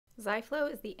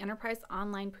Ziflow is the enterprise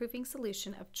online proofing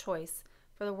solution of choice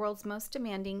for the world's most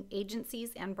demanding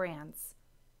agencies and brands.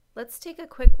 Let's take a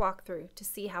quick walkthrough to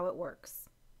see how it works.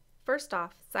 First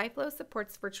off, Ziflow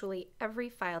supports virtually every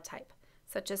file type,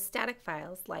 such as static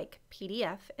files like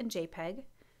PDF and JPEG,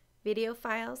 video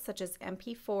files such as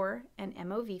MP4 and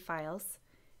MOV files,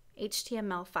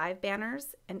 HTML5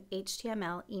 banners, and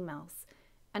HTML emails,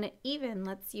 and it even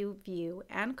lets you view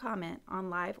and comment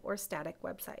on live or static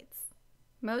websites.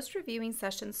 Most reviewing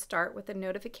sessions start with a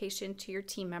notification to your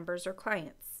team members or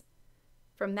clients.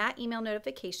 From that email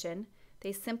notification,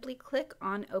 they simply click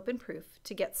on Open Proof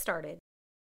to get started.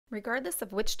 Regardless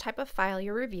of which type of file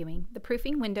you're reviewing, the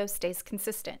proofing window stays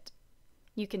consistent.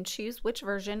 You can choose which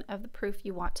version of the proof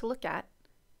you want to look at,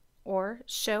 or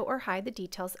show or hide the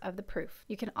details of the proof.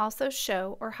 You can also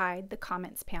show or hide the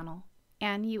comments panel.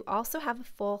 And you also have a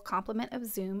full complement of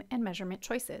zoom and measurement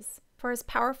choices. For as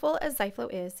powerful as Ziflow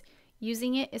is,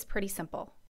 using it is pretty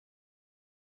simple.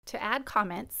 To add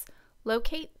comments,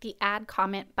 locate the Add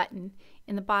Comment button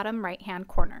in the bottom right-hand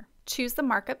corner. Choose the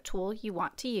markup tool you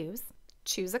want to use,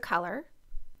 choose a color,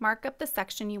 mark up the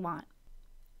section you want,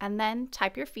 and then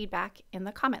type your feedback in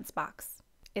the comments box.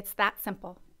 It's that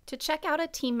simple. To check out a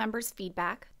team member's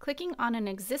feedback, clicking on an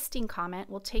existing comment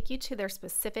will take you to their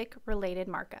specific related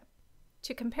markup.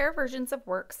 To compare versions of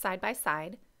work side by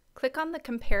side, click on the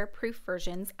Compare Proof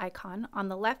Versions icon on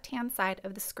the left-hand side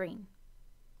of the screen.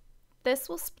 This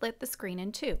will split the screen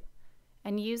in two,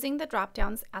 and using the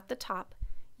drop-downs at the top,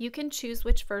 you can choose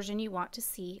which version you want to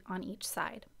see on each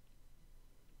side.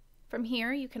 From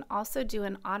here, you can also do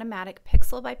an automatic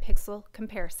pixel-by-pixel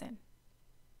comparison.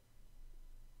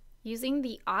 Using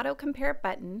the Auto Compare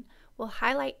button will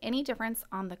highlight any difference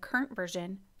on the current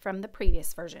version from the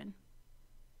previous version.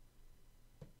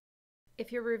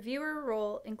 If your reviewer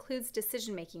role includes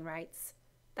decision-making rights,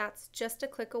 that's just a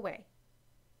click away.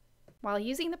 While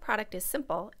using the product is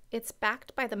simple, it's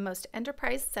backed by the most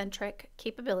enterprise-centric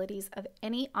capabilities of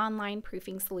any online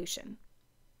proofing solution.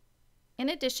 In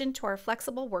addition to our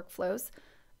flexible workflows,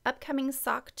 upcoming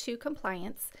SOC 2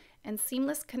 compliance, and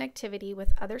seamless connectivity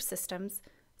with other systems,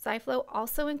 Ziflow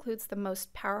also includes the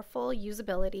most powerful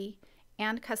usability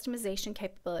and customization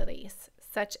capabilities,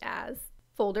 such as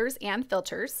folders and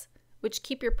filters, which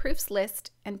keep your proofs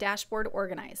list and dashboard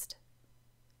organized,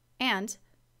 and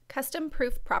custom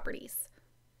proof properties,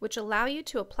 which allow you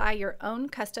to apply your own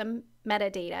custom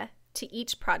metadata to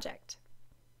each project.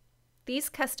 These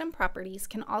custom properties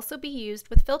can also be used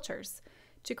with filters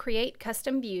to create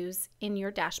custom views in your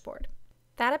dashboard.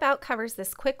 That about covers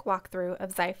this quick walkthrough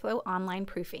of Ziflow online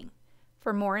proofing.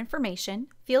 For more information,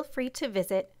 feel free to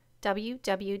visit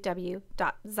www.ziflow.com.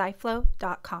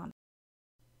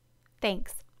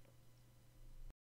 Thanks.